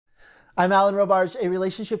I'm Alan Robarge, a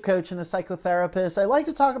relationship coach and a psychotherapist. I like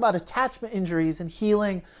to talk about attachment injuries and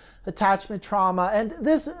healing attachment trauma. And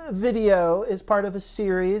this video is part of a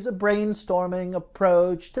series, a brainstorming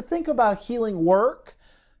approach to think about healing work.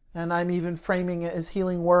 And I'm even framing it as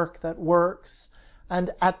healing work that works. And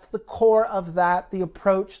at the core of that, the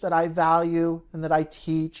approach that I value and that I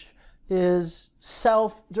teach is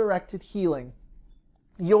self-directed healing.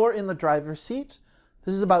 You're in the driver's seat.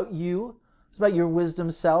 This is about you. It's about your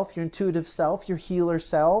wisdom self, your intuitive self, your healer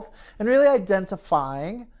self, and really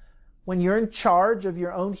identifying when you're in charge of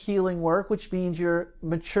your own healing work, which means you're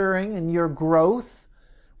maturing and your growth.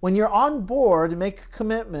 When you're on board and make a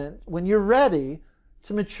commitment, when you're ready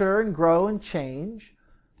to mature and grow and change,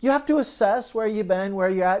 you have to assess where you've been, where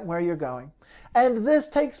you're at, and where you're going. And this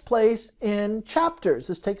takes place in chapters.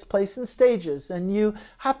 This takes place in stages. And you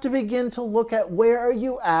have to begin to look at where are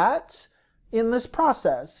you at in this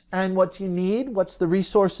process and what you need, what's the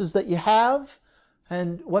resources that you have,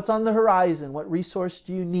 and what's on the horizon, what resource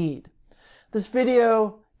do you need. This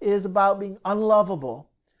video is about being unlovable,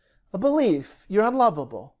 a belief. You're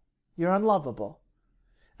unlovable. You're unlovable.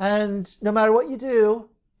 And no matter what you do,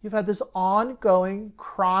 you've had this ongoing,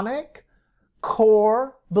 chronic,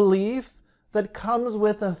 core belief that comes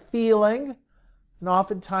with a feeling, and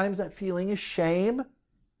oftentimes that feeling is shame.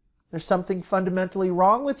 There's something fundamentally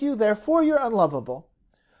wrong with you, therefore you're unlovable.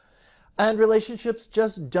 And relationships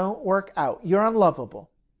just don't work out. You're unlovable.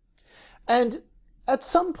 And at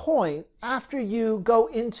some point, after you go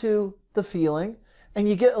into the feeling and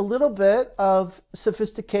you get a little bit of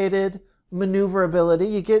sophisticated maneuverability,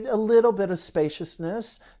 you get a little bit of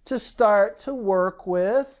spaciousness to start to work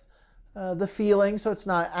with the feeling so it's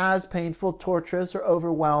not as painful, torturous, or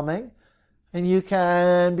overwhelming. And you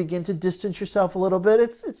can begin to distance yourself a little bit.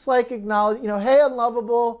 It's like acknowledge, hey,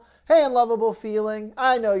 unlovable feeling.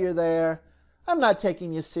 I know you're there. I'm not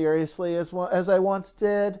taking you seriously as I once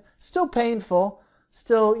did. Still painful.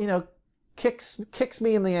 Still, kicks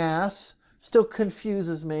me in the ass. Still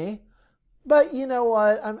confuses me. But you know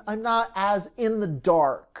what? I'm not as in the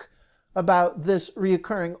dark about this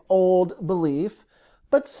reoccurring old belief.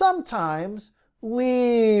 But sometimes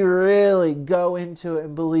we really go into it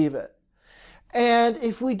and believe it. And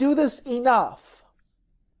if we do this enough,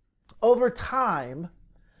 over time,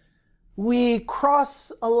 we cross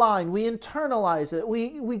a line, we internalize it,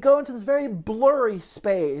 we go into this very blurry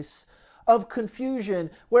space of confusion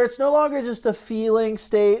where it's no longer just a feeling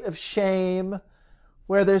state of shame,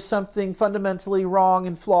 where there's something fundamentally wrong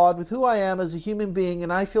and flawed with who I am as a human being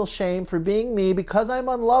and I feel shame for being me because I'm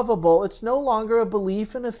unlovable. It's no longer a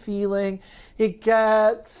belief and a feeling. It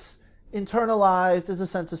gets internalized as a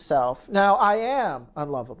sense of self. Now, I am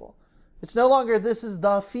unlovable. It's no longer this is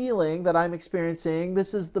the feeling that I'm experiencing.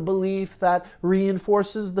 This is the belief that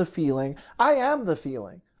reinforces the feeling. I am the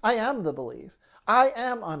feeling. I am the belief. I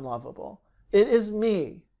am unlovable. It is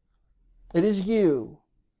me. It is you.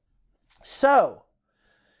 So,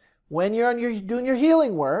 when you're doing your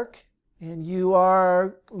healing work and you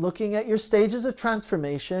are looking at your stages of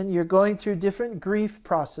transformation, you're going through different grief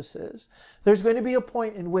processes, there's going to be a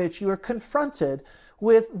point in which you are confronted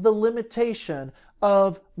with the limitation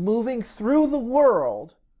of moving through the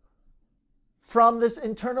world from this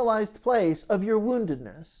internalized place of your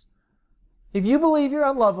woundedness. If you believe you're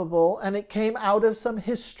unlovable and it came out of some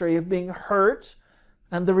history of being hurt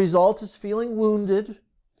and the result is feeling wounded,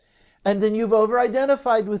 and then you've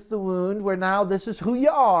over-identified with the wound where now this is who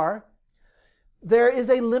you are, there is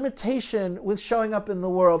a limitation with showing up in the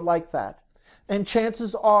world like that. And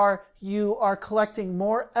chances are you are collecting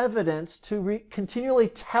more evidence to continually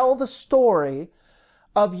tell the story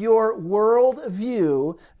of your world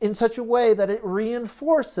view in such a way that it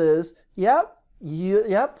reinforces,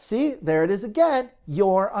 see, there it is again,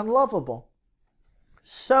 you're unlovable.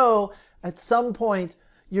 So at some point,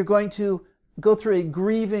 you're going to go through a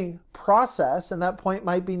grieving process, and that point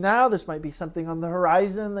might be now. This might be something on the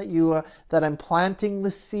horizon that I'm planting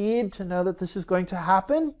the seed to know that this is going to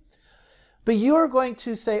happen. But you are going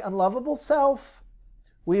to say, unlovable self,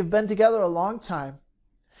 we have been together a long time,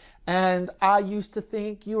 and I used to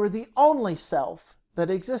think you were the only self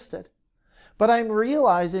that existed. But I'm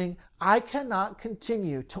realizing I cannot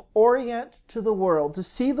continue to orient to the world, to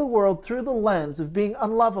see the world through the lens of being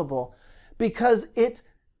unlovable, because it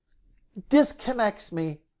disconnects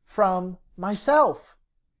me from myself.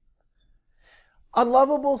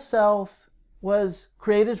 Unlovable self was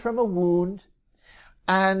created from a wound,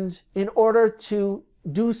 and in order to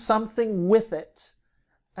do something with it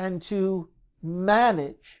and to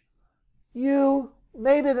manage, you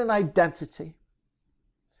made it an identity.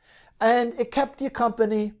 And it kept you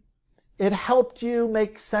company. It helped you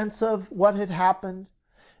make sense of what had happened.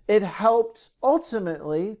 It helped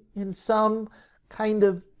ultimately, in some kind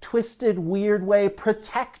of twisted, weird way,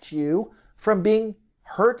 protect you from being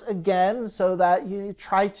hurt again so that you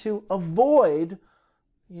try to avoid,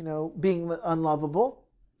 being unlovable.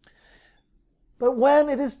 But when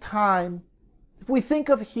it is time, if we think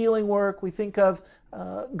of healing work, we think of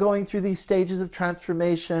going through these stages of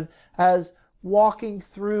transformation as walking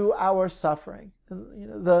through our suffering.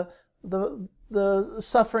 The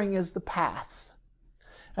suffering is the path.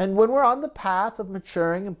 And when we're on the path of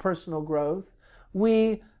maturing and personal growth,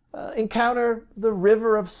 we encounter the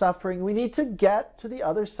river of suffering. We need to get to the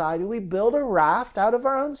other side, and we build a raft out of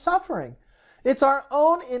our own suffering. It's our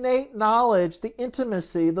own innate knowledge, the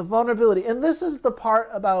intimacy, the vulnerability. And this is the part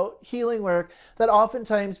about healing work that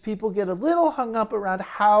oftentimes people get a little hung up around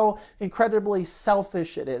how incredibly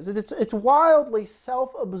selfish it is. It's wildly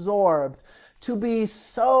self-absorbed to be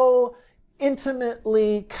so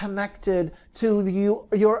intimately connected to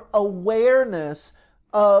your awareness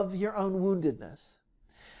of your own woundedness.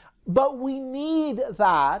 But we need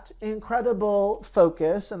that incredible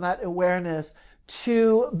focus and that awareness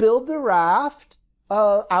to build the raft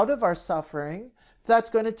out of our suffering that's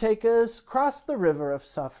going to take us across the river of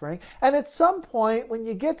suffering. And at some point, when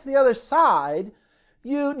you get to the other side,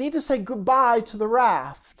 you need to say goodbye to the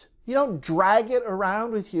raft. You don't drag it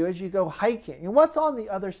around with you as you go hiking. And what's on the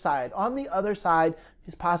other side? On the other side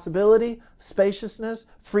is possibility, spaciousness,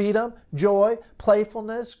 freedom, joy,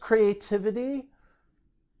 playfulness, creativity,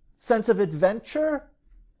 sense of adventure,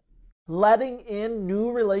 letting in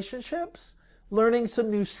new relationships, learning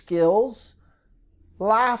some new skills,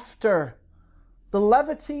 laughter. The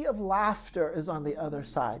levity of laughter is on the other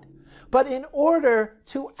side. But in order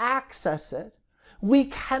to access it, we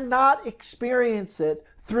cannot experience it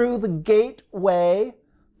through the gateway,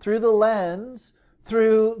 through the lens,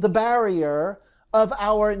 through the barrier of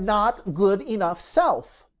our not good enough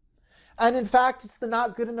self. And in fact, it's the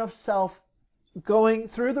not good enough self going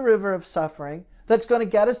through the river of suffering that's going to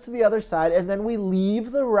get us to the other side, and then we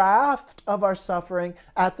leave the raft of our suffering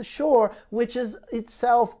at the shore, which is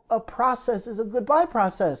itself a process, is a goodbye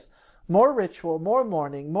process. More ritual, more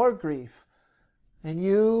mourning, more grief. And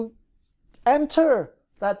you enter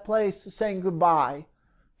that place saying goodbye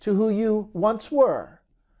to who you once were.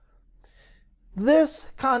 This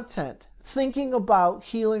content, thinking about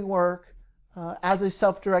healing work as a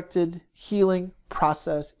self-directed healing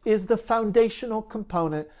process, is the foundational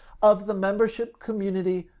component of the membership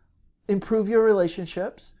community, Improve Your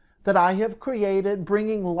Relationships, that I have created,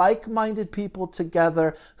 bringing like-minded people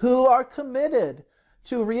together who are committed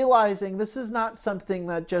to realizing this is not something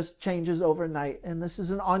that just changes overnight, and this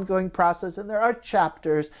is an ongoing process, and there are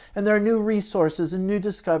chapters, and there are new resources, and new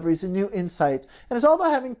discoveries, and new insights, and it's all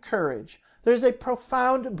about having courage. There's a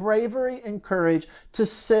profound bravery and courage to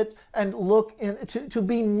sit and look in, to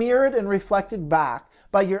be mirrored and reflected back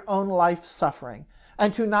by your own life suffering,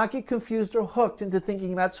 and to not get confused or hooked into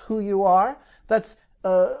thinking that's who you are. That's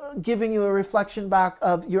giving you a reflection back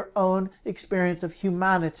of your own experience of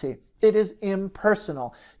humanity. It is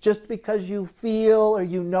impersonal. Just because you feel or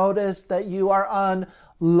you notice that you are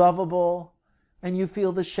unlovable and you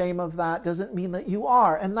feel the shame of that doesn't mean that you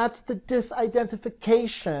are. And that's the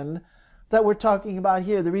disidentification that we're talking about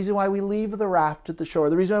here. The reason why we leave the raft at the shore,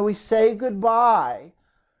 the reason why we say goodbye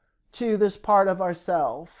to this part of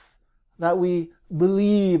ourself that we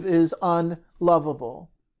believe is unlovable,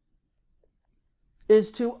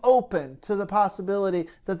 is to open to the possibility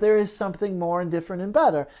that there is something more and different and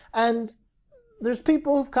better. And there's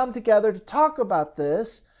people who've come together to talk about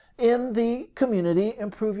this in the community,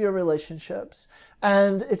 Improve Your Relationships.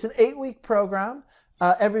 And it's an 8-week program.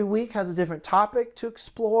 Every week has a different topic to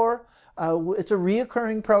explore. It's a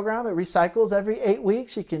reoccurring program. It recycles every 8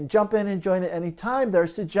 weeks. You can jump in and join at any time. There are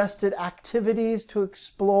suggested activities to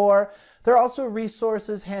explore. There are also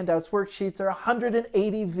resources, handouts, worksheets. There are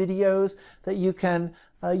 180 videos that you can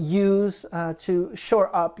use to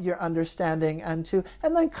shore up your understanding and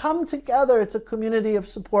then come together. It's a community of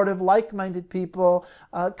supportive, like-minded people,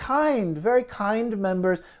 very kind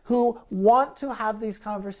members who want to have these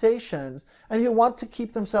conversations and who want to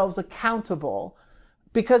keep themselves accountable.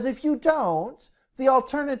 Because if you don't, the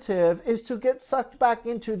alternative is to get sucked back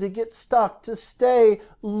into, to get stuck, to stay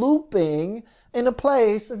looping in a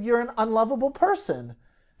place of you're an unlovable person.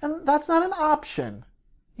 And that's not an option.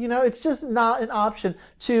 It's just not an option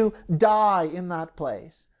to die in that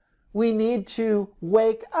place. We need to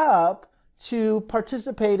wake up to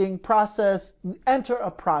participating process, enter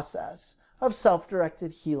a process of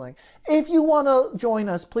self-directed healing. If you want to join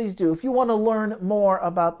us, please do. If you want to learn more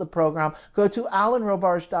about the program, go to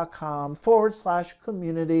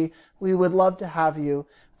alanrobarge.com/community. We would love to have you.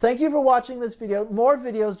 Thank you for watching this video. More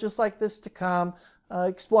videos just like this to come,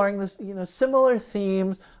 exploring this, similar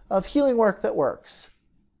themes of healing work that works.